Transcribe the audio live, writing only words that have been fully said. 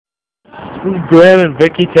This is Glenn and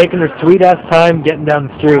Vicky taking their sweet ass time getting down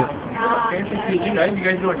the street. You guys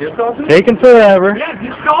doing disc golfing? Taking forever. Yeah,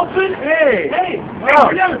 disc golfing? Hey!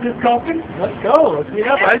 We're down with disc golfing. Let's go. Let's meet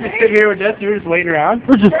up. I just sit here with Jess. You're just waiting around.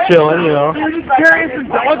 We're just chilling, you know. We were just carrying some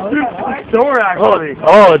dogs through the store, actually.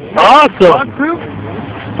 Oh, it's awesome. Dog-proof?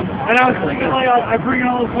 And I was thinking, like, I bring it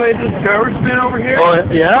all this way to this garbage bin over here. Oh,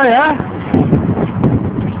 yeah.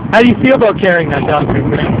 How do you feel about carrying that dog? I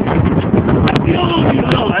feel a little bit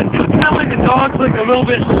low. I feel kind of like the dog's like a little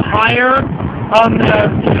bit higher on the,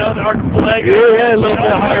 the arch of the leg. Yeah, a little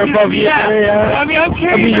bit higher above you. Yeah. I mean, I'm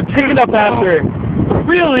carrying. you're picking up after.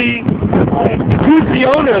 Really? Who's the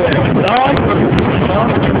owner there? The dog?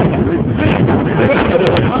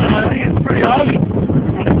 I think it's pretty obvious.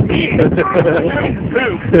 It's me. He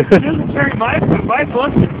doesn't carry my food. My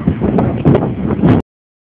foot.